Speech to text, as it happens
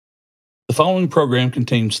The following program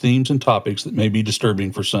contains themes and topics that may be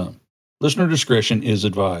disturbing for some. Listener discretion is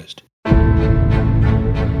advised.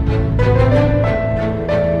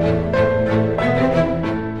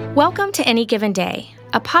 Welcome to Any Given Day,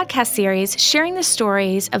 a podcast series sharing the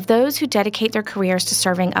stories of those who dedicate their careers to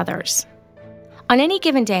serving others. On any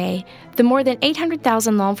given day, the more than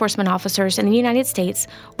 800,000 law enforcement officers in the United States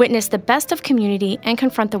witness the best of community and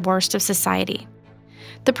confront the worst of society.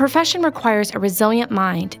 The profession requires a resilient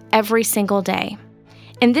mind every single day.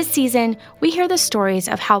 In this season, we hear the stories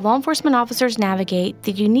of how law enforcement officers navigate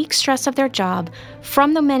the unique stress of their job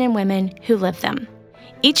from the men and women who live them.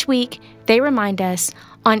 Each week, they remind us,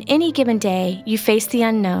 on any given day, you face the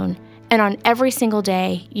unknown, and on every single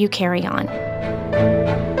day, you carry on.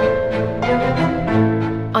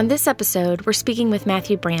 On this episode, we're speaking with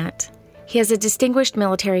Matthew Brandt. He has a distinguished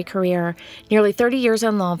military career, nearly 30 years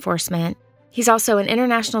in law enforcement. He's also an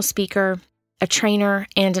international speaker, a trainer,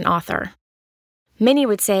 and an author. Many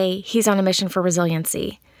would say he's on a mission for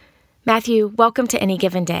resiliency. Matthew, welcome to Any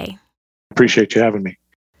Given Day. Appreciate you having me.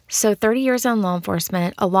 So 30 years in law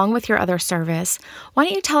enforcement, along with your other service, why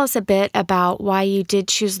don't you tell us a bit about why you did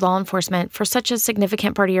choose law enforcement for such a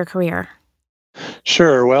significant part of your career?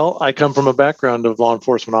 Sure. Well, I come from a background of law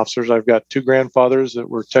enforcement officers. I've got two grandfathers that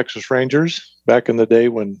were Texas Rangers back in the day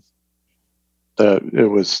when it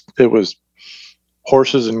was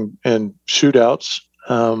horses and shootouts.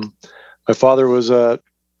 My father was a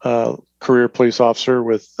career police officer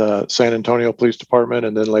with San Antonio Police Department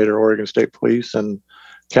and then later Oregon State Police and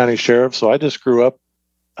County Sheriff. So I just grew up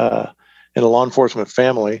in a law enforcement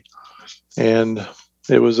family, and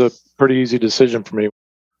it was a pretty easy decision for me.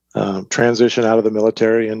 Transition out of the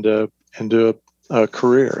military into a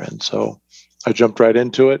career. And so I jumped right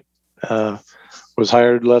into it. Was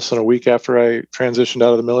hired less than a week after I transitioned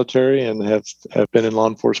out of the military and have been in law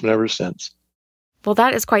enforcement ever since. Well,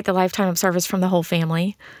 that is quite the lifetime of service from the whole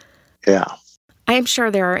family. Yeah. I am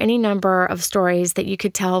sure there are any number of stories that you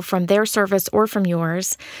could tell from their service or from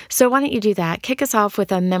yours. So why don't you do that? Kick us off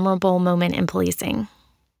with a memorable moment in policing.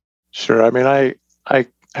 Sure. I mean, I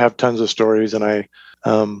have tons of stories, and I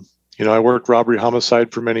worked robbery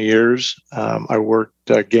homicide for many years. I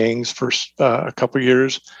worked gangs for a couple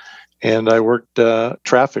years. And I worked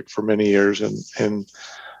traffic for many years, and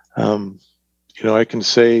I can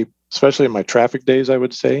say, especially in my traffic days, I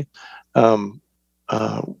would say, working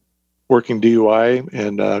DUI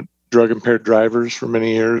and drug impaired drivers for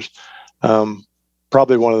many years,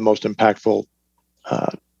 probably one of the most impactful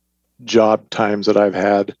job times that I've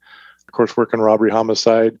had. Of course, working robbery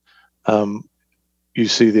homicide, you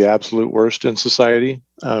see the absolute worst in society.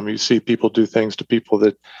 You see people do things to people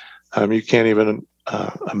that you can't even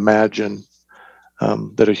imagine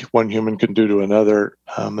that one human can do to another,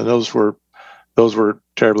 and those were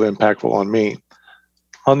terribly impactful on me.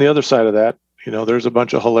 On the other side of that, there's a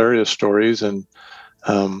bunch of hilarious stories, and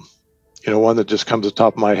one that just comes to the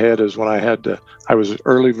top of my head is when I was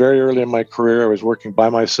very early in my career. I was working by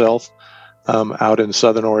myself out in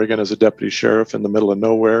Southern Oregon as a deputy sheriff in the middle of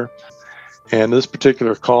nowhere, and this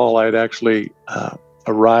particular call, I had actually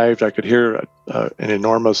arrived. I could hear an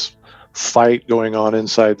enormous fight going on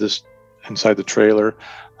inside the trailer.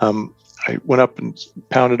 I went up and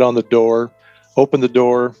pounded on the door, opened the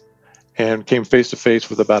door, and came face to face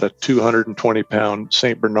with about a 220-pound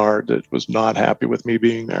St. Bernard that was not happy with me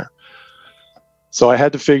being there. So I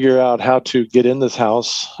had to figure out how to get in this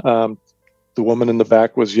house. The woman in the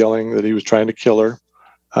back was yelling that he was trying to kill her.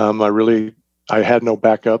 I had no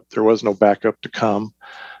backup. There was no backup to come.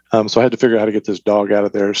 So I had to figure out how to get this dog out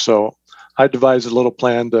of there. So I devised a little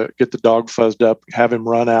plan to get the dog fuzzed up, have him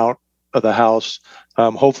run out of the house,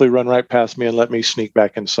 hopefully run right past me and let me sneak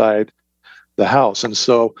back inside the house. And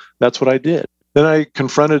so that's what I did. Then I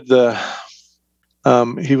confronted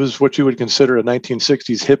he was what you would consider a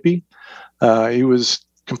 1960s hippie. He was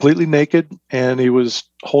completely naked, and he was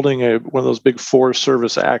holding one of those big Forest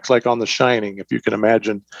Service axe like on The Shining, if you can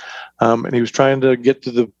imagine. And he was trying to get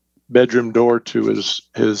to the bedroom door to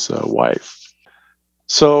his wife.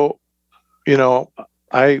 So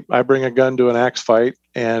I bring a gun to an axe fight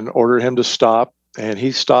and order him to stop, and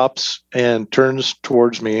he stops and turns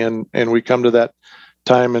towards me, and we come to that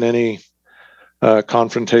time in any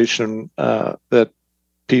confrontation that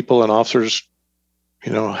people and officers,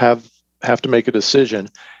 have to make a decision,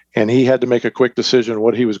 and he had to make a quick decision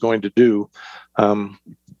what he was going to do,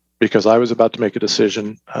 because I was about to make a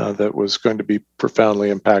decision that was going to be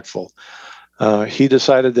profoundly impactful. He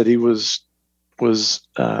decided that he was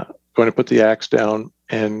going to put the axe down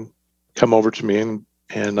and come over to me,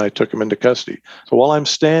 and I took him into custody. So while I'm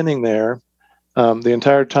standing there, the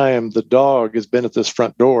entire time, the dog has been at this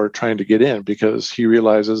front door trying to get in because he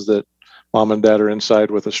realizes that mom and dad are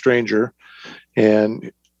inside with a stranger.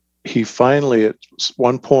 And he finally, at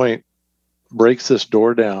one point, breaks this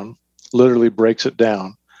door down, literally breaks it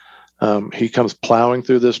down. He comes plowing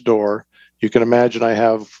through this door. You can imagine I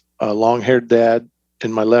have a long-haired dad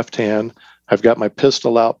in my left hand. I've got my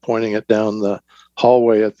pistol out, pointing it down the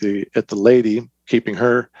hallway at the lady, keeping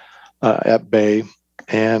her at bay.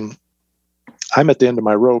 And I'm at the end of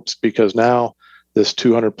my ropes because now this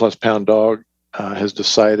 200-plus pound dog has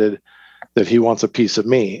decided that he wants a piece of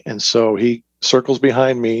me. And so he circles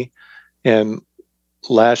behind me and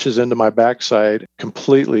lashes into my backside,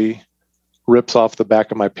 completely rips off the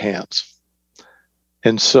back of my pants.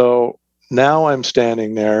 And so now I'm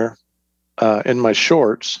standing there in my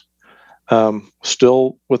shorts,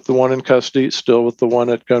 still with the one in custody, still with the one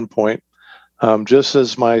at gunpoint, just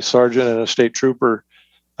as my sergeant and a state trooper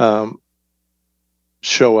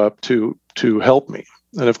show up to help me.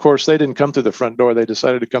 And of course, they didn't come through the front door. They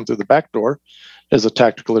decided to come through the back door as a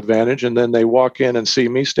tactical advantage. And then they walk in and see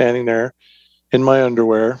me standing there in my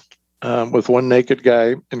underwear with one naked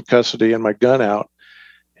guy in custody and my gun out.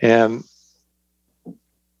 And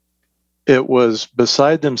it was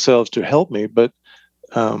beside themselves to help me, but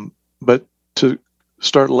to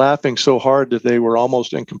start laughing so hard that they were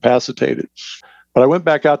almost incapacitated. But I went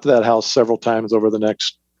back out to that house several times over the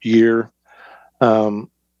next year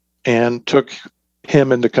and took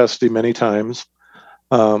him into custody many times.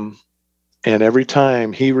 And every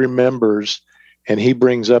time he remembers and he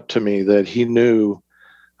brings up to me that he knew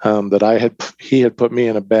that he had put me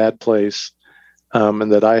in a bad place,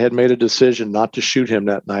 and that I had made a decision not to shoot him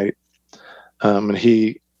that night. And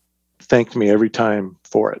he thanked me every time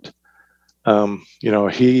for it.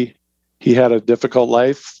 He had a difficult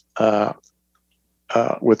life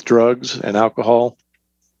with drugs and alcohol,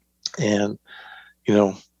 and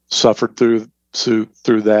suffered through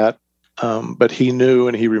that. But he knew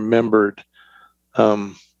and he remembered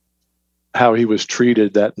how he was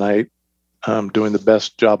treated that night, doing the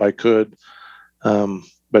best job I could.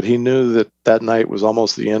 But he knew that night was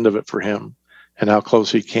almost the end of it for him, and how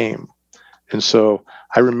close he came. And so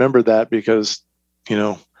I remember that because,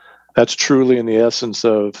 that's truly in the essence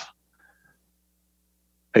of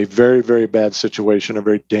a very, very bad situation, a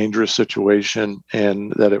very dangerous situation,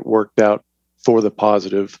 and that it worked out for the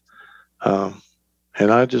positive. And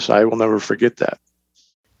I will never forget that.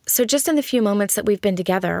 So just in the few moments that we've been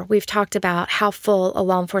together, we've talked about how full a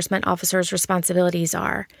law enforcement officer's responsibilities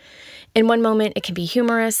are. In one moment, it can be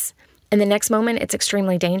humorous. In the next moment, it's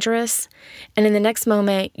extremely dangerous. And in the next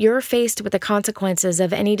moment, you're faced with the consequences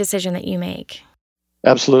of any decision that you make.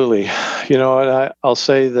 Absolutely. And I'll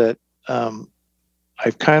say that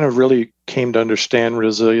I've kind of really came to understand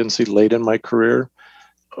resiliency late in my career.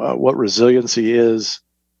 What resiliency is,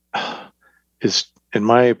 in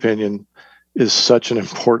my opinion, is such an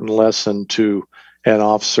important lesson to an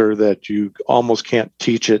officer that you almost can't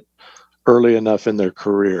teach it early enough in their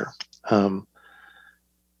career.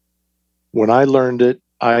 When I learned it,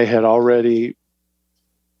 I had already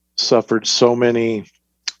suffered so many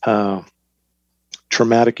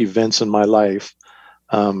traumatic events in my life,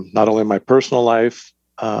 not only in my personal life,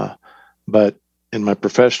 but in my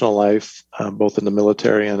professional life, both in the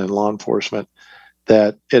military and in law enforcement,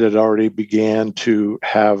 that it had already began to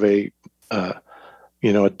have a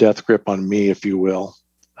death grip on me, if you will.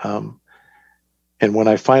 And when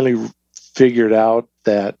I finally figured out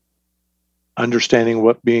that understanding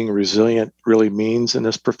what being resilient really means in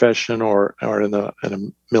this profession, or in a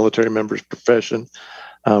military member's profession,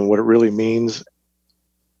 what it really means,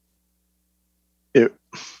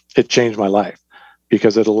 it changed my life,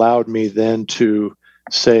 because it allowed me then to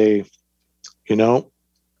say,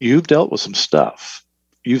 you've dealt with some stuff,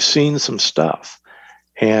 you've seen some stuff,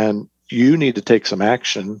 and you need to take some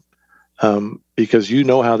action, because you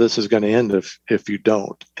know how this is going to end if you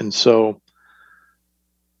don't. And so,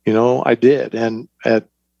 I did. And at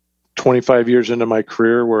 25 years into my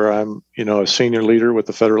career, where I'm, a senior leader with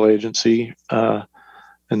the federal agency,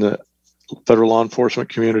 in the federal law enforcement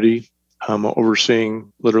community,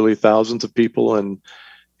 overseeing literally thousands of people and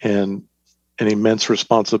an immense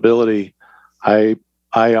responsibility, I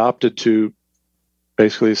opted to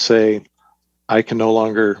basically say, I can no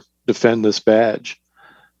longer defend this badge,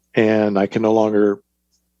 and I can no longer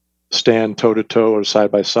stand toe-to-toe or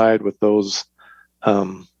side-by-side with those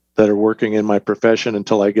that are working in my profession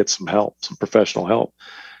until I get some help, some professional help.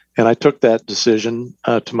 And I took that decision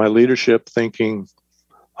to my leadership, thinking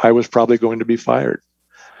I was probably going to be fired.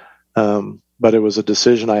 But it was a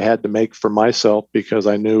decision I had to make for myself, because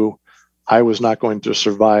I knew I was not going to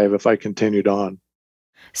survive if I continued on.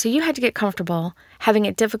 So you had to get comfortable having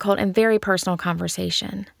a difficult and very personal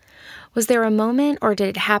conversation. Was there a moment, or did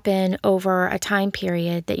it happen over a time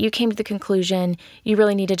period, that you came to the conclusion you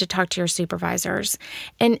really needed to talk to your supervisors?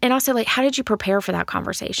 And also, like, how did you prepare for that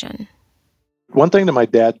conversation? One thing that my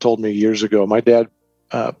dad told me years ago, my dad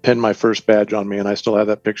pinned my first badge on me, and I still have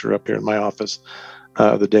that picture up here in my office,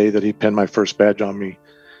 the day that he pinned my first badge on me.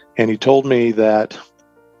 And he told me that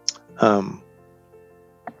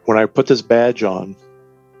when I put this badge on,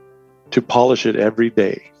 to polish it every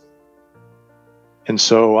day. And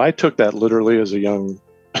so I took that literally as a young,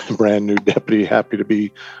 brand new deputy, happy to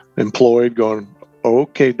be employed, going,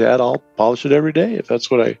 okay, Dad, I'll polish it every day. If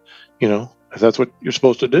that's what if that's what you're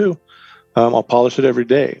supposed to do, I'll polish it every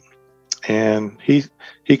day. And he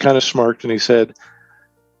kind of smirked and he said,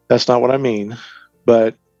 that's not what I mean,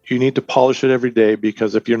 but you need to polish it every day,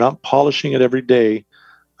 because if you're not polishing it every day,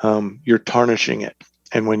 you're tarnishing it.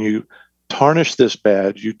 And when you tarnish this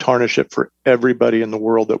badge, you tarnish it for everybody in the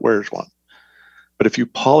world that wears one. But if you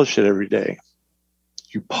polish it every day,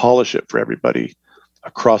 you polish it for everybody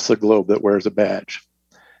across the globe that wears a badge.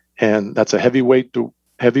 And that's a heavy weight to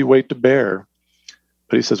bear.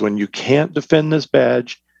 But he says, when you can't defend this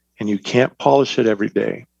badge and you can't polish it every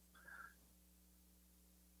day,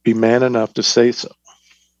 be man enough to say so.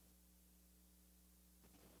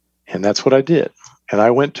 And that's what I did. And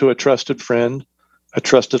I went to a trusted friend, a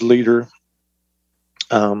trusted leader,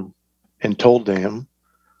 and told him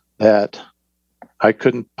that I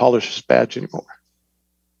couldn't polish his badge anymore.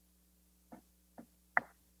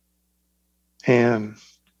 And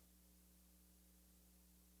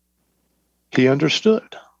he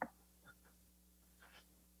understood.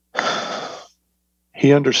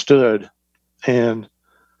 He understood and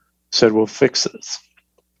said, we'll fix this.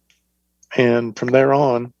 And from there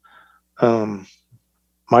on,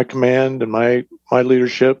 my command and my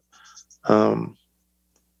leadership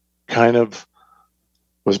kind of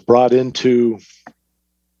was brought into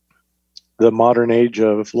the modern age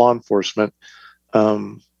of law enforcement,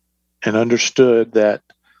 and understood that,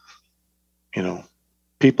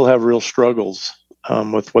 people have real struggles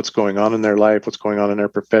with what's going on in their life, what's going on in their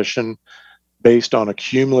profession, based on a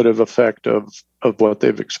cumulative effect of what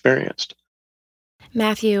they've experienced.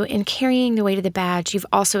 Matthew, in carrying the weight of the badge, you've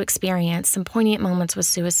also experienced some poignant moments with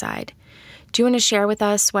suicide. Do you want to share with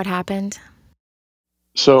us what happened?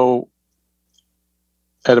 So,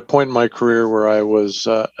 at a point in my career where I was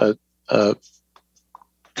a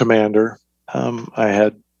commander, I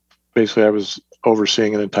was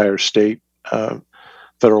overseeing an entire state,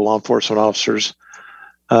 federal law enforcement officers.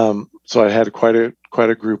 So I had quite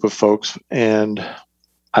a group of folks, and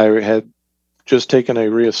I had just taken a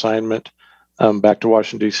reassignment back to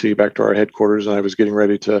Washington, D.C., back to our headquarters, and I was getting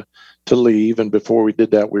ready to leave. And before we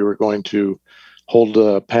did that, we were going to hold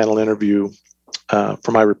a panel interview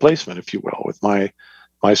for my replacement, if you will, with my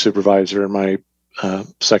supervisor and my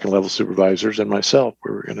second level supervisors and myself.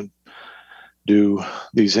 We were going to do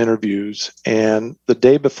these interviews. And the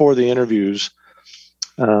day before the interviews,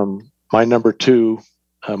 my number two,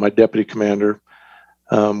 my deputy commander,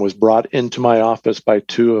 was brought into my office by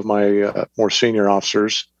two of my more senior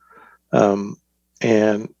officers.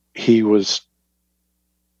 And he was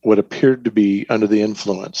what appeared to be under the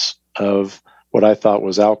influence of what I thought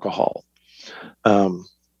was alcohol.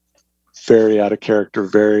 Very out of character,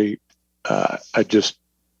 it just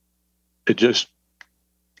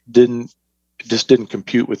didn't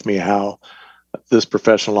compute with me how this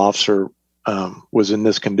professional officer was in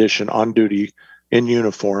this condition on duty in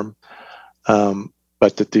uniform,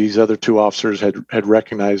 but that these other two officers had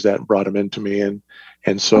recognized that and brought him into me.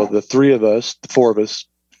 And so the four of us,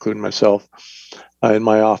 including myself, in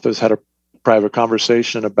my office had a private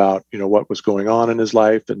conversation about, what was going on in his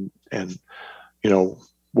life and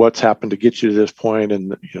what's happened to get you to this point.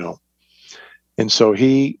 And so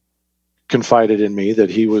he confided in me that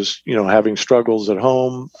he was, having struggles at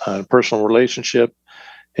home, personal relationship.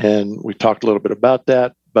 And we talked a little bit about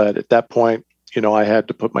that. But at that point, I had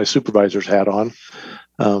to put my supervisor's hat on,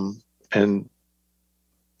 and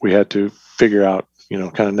we had to figure out,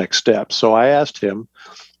 kind of next steps. So I asked him,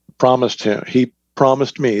 he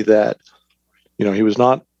promised me that, he was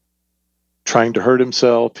not trying to hurt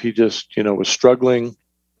himself. He just, was struggling,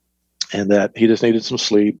 and that he just needed some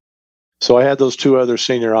sleep. So I had those two other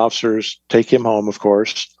senior officers take him home, of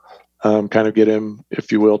course, kind of get him,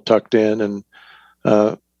 if you will, tucked in and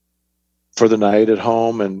for the night at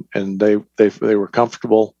home, and they were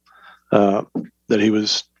comfortable that he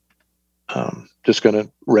was just going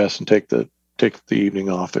to rest and take the evening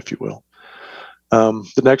off, if you will.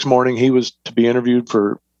 The next morning, he was to be interviewed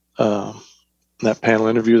for that panel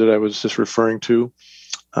interview that I was just referring to.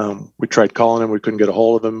 We tried calling him. We couldn't get a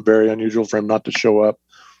hold of him. Very unusual for him not to show up.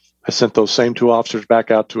 I sent those same 2 officers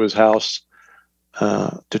back out to his house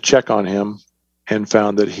to check on him, and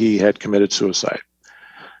found that he had committed suicide.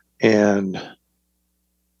 And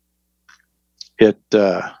it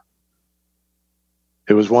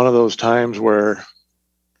was one of those times where,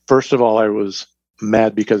 first of all, I was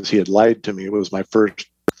mad because he had lied to me. It was my first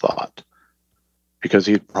thought, because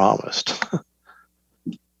he had promised.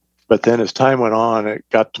 But then as time went on, it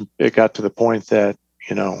got to the point that,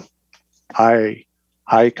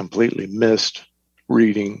 I completely missed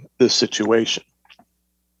reading this situation.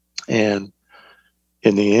 And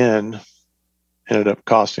in the end, ended up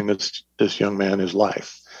costing this young man his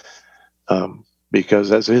life.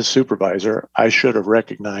 Because as his supervisor, I should have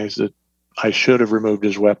recognized that I should have removed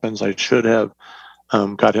his weapons. I should have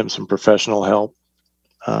got him some professional help.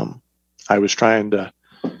 I was trying to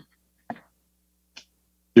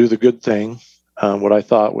do the good thing. What I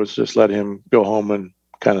thought was just let him go home and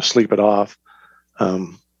kind of sleep it off.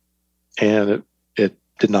 And it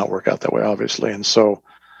did not work out that way, obviously. And so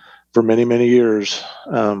for many, many years,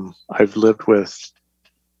 I've lived with,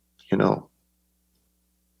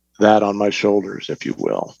 that on my shoulders, if you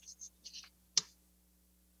will.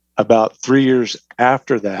 About 3 years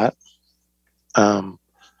after that, I'm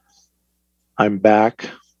back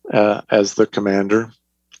as the commander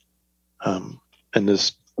in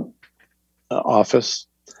this office,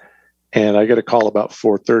 and I get a call about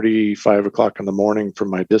 4:30, 5 o'clock in the morning from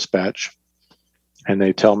my dispatch, and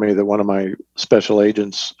they tell me that one of my special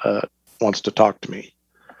agents wants to talk to me,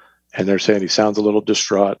 and they're saying he sounds a little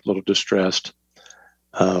distraught, a little distressed,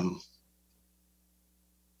 but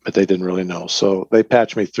they didn't really know. So they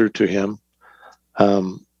patched me through to him,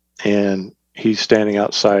 and he's standing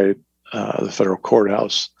outside the federal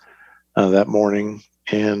courthouse that morning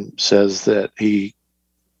and says that he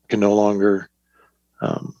can no longer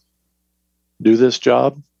do this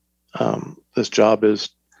job. This job is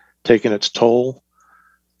taking its toll,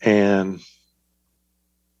 and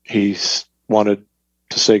he's wanted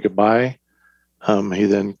to say goodbye. He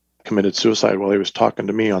then committed suicide while he was talking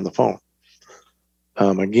to me on the phone.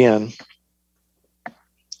 Again,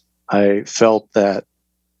 I felt that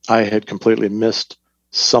I had completely missed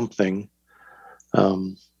something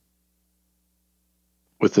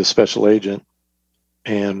with this special agent,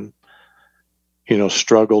 and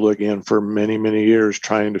struggled again for many, many years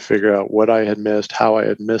trying to figure out what I had missed, how I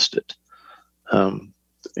had missed it. And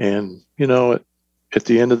at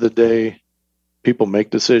the end of the day, people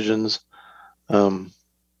make decisions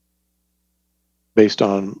based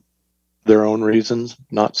on their own reasons,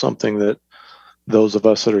 not something that those of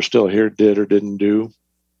us that are still here did or didn't do.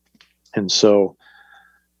 And so,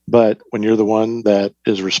 but when you're the one that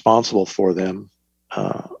is responsible for them,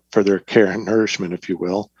 for their care and nourishment, if you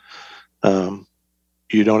will,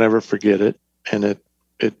 you don't ever forget it, and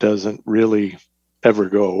it doesn't really ever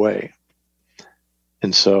go away.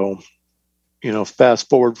 And so, fast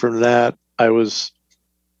forward from that, I was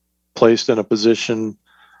placed in a position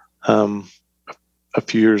a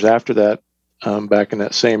few years after that, back in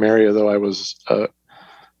that same area, though I was a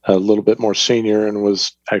little bit more senior and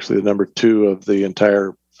was actually the number 2 of the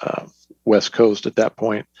entire West Coast at that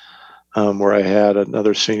point, where I had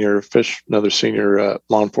another senior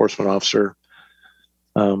law enforcement officer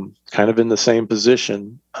kind of in the same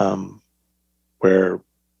position, where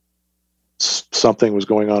something was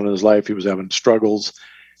going on in his life. He was having struggles,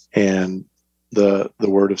 and the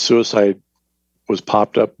word of suicide was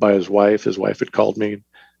popped up by his wife. His wife had called me,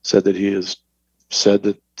 said that he has said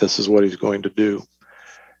that this is what he's going to do.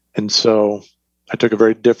 And so I took a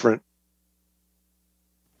very different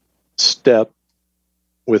step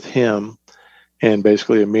with him, and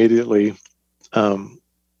basically immediately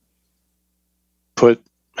put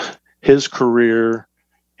his career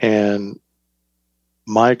and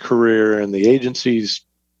my career and the agency's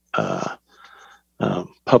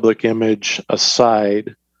public image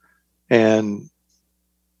aside, and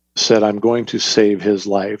said, I'm going to save his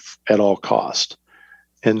life at all cost.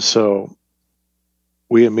 And so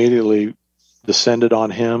we immediately descended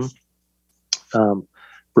on him,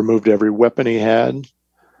 removed every weapon he had,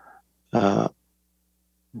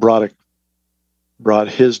 brought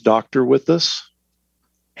his doctor with us,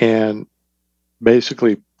 and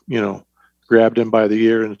basically, grabbed him by the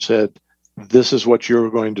ear and said, this is what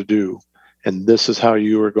you're going to do, and this is how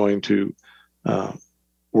you are going to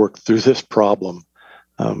work through this problem.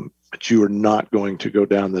 But you are not going to go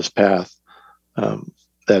down this path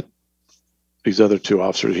that these other 2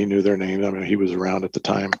 officers, he knew their name. I mean, he was around at the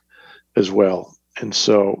time as well. And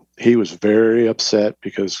so he was very upset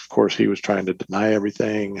because, of course, he was trying to deny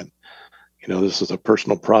everything. And, this is a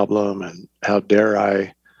personal problem, and how dare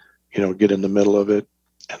I, get in the middle of it.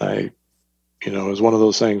 And I it was one of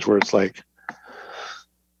those things where it's like,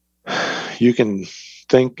 you can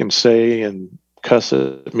think and say and cuss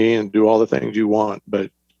at me and do all the things you want, but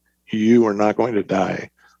you are not going to die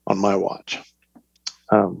on my watch.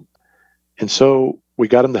 And so we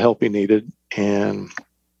got him the help he needed, and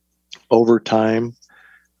over time,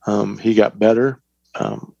 he got better.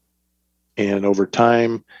 And over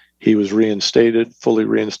time, he was fully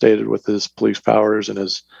reinstated with his police powers and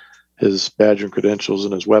his badge and credentials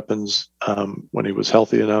and his weapons when he was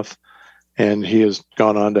healthy enough. And he has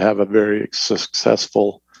gone on to have a very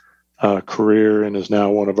successful career and is now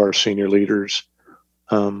one of our senior leaders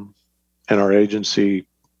in our agency,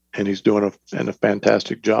 and he's doing a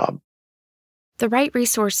fantastic job. The right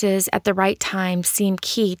resources at the right time seem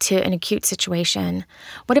key to an acute situation.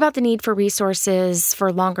 What about the need for resources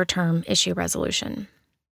for longer-term issue resolution?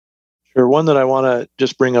 Sure. One that I want to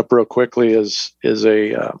just bring up real quickly is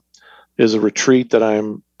a retreat that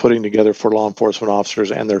I'm putting together for law enforcement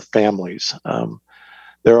officers and their families.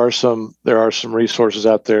 There are some resources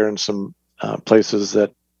out there and some places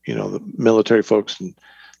that the military folks and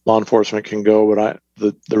law enforcement can go.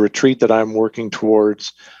 But the retreat that I'm working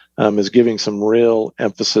towards is giving some real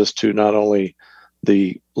emphasis to not only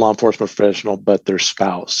the law enforcement professional, but their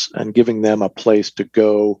spouse, and giving them a place to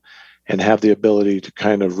go and have the ability to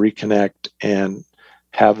kind of reconnect and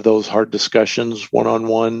have those hard discussions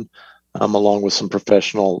one-on-one, along with some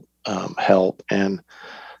professional help. And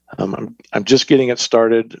I'm just getting it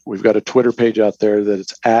started. We've got a Twitter page out there that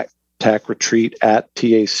it's at TAC Retreat, at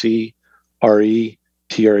TACRETRAT.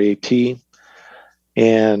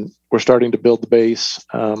 And we're starting to build the base.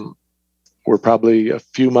 We're probably a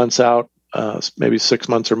few months out, maybe 6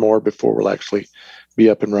 months or more before we'll actually be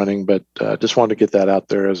up and running. But just wanted to get that out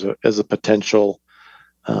there as a potential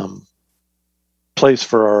place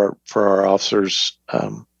for our officers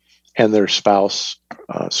and their spouse,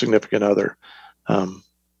 significant other,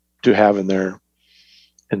 to have in their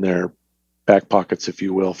back pockets, if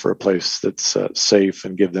you will, for a place that's safe,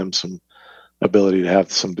 and give them some ability to have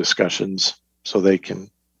some discussions so they can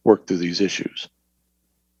work through these issues.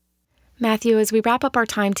 Matthew, as we wrap up our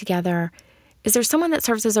time together, is there someone that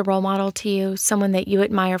serves as a role model to you, someone that you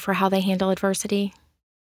admire for how they handle adversity?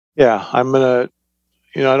 Yeah, I'm gonna,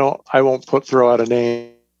 I won't throw out a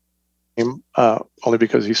name, only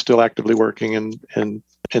because he's still actively working in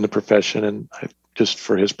the profession, and just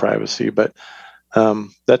for his privacy. But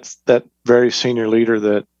that's that very senior leader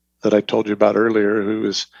that I told you about earlier, who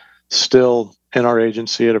is still in our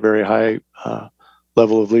agency at a very high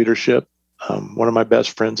level of leadership. One of my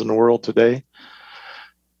best friends in the world today.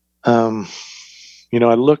 I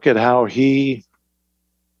look at how he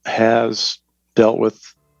has dealt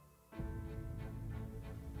with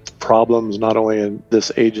problems, not only in this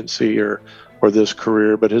agency or this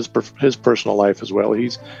career, but his personal life as well.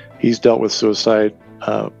 He's dealt with suicide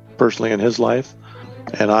personally in his life,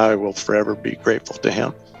 and I will forever be grateful to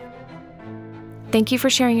him. Thank you for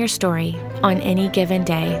sharing your story on Any Given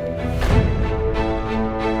Day.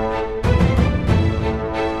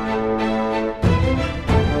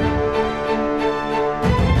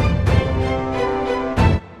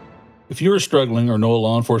 If you are struggling or know a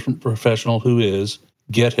law enforcement professional who is,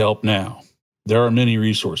 get help now. There are many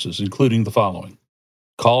resources, including the following.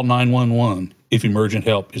 Call 911 if emergent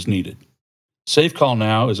help is needed. Safe Call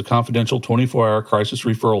Now is a confidential 24-hour crisis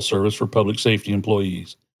referral service for public safety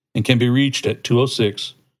employees and can be reached at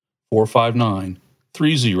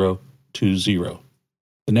 206-459-3020.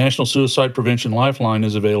 The National Suicide Prevention Lifeline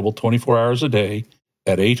is available 24 hours a day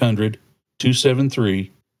at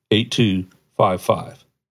 800-273-8255.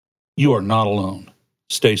 You are not alone.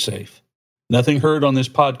 Stay safe. Nothing heard on this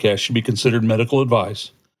podcast should be considered medical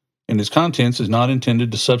advice, and its contents is not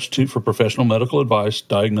intended to substitute for professional medical advice,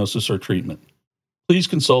 diagnosis, or treatment. Please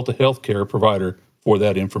consult a healthcare provider for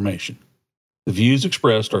that information. The views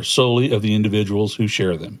expressed are solely of the individuals who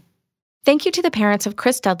share them. Thank you to the parents of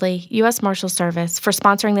Chris Dudley, U.S. Marshal Service, for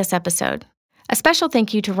sponsoring this episode. A special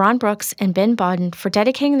thank you to Ron Brooks and Ben Bodden for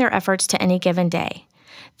dedicating their efforts to Any Given Day.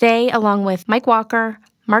 They, along with Mike Walker,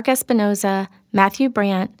 Mark Espinoza, Matthew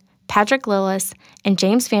Brandt, Patrick Lillis, and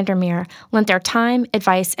James Vandermeer, lent their time,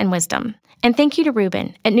 advice, and wisdom. And thank you to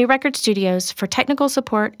Ruben at New Record Studios for technical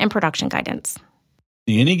support and production guidance.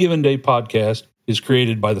 The Any Given Day podcast is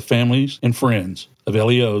created by the families and friends of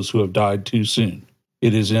LEOs who have died too soon.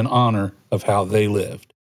 It is in honor of how they lived.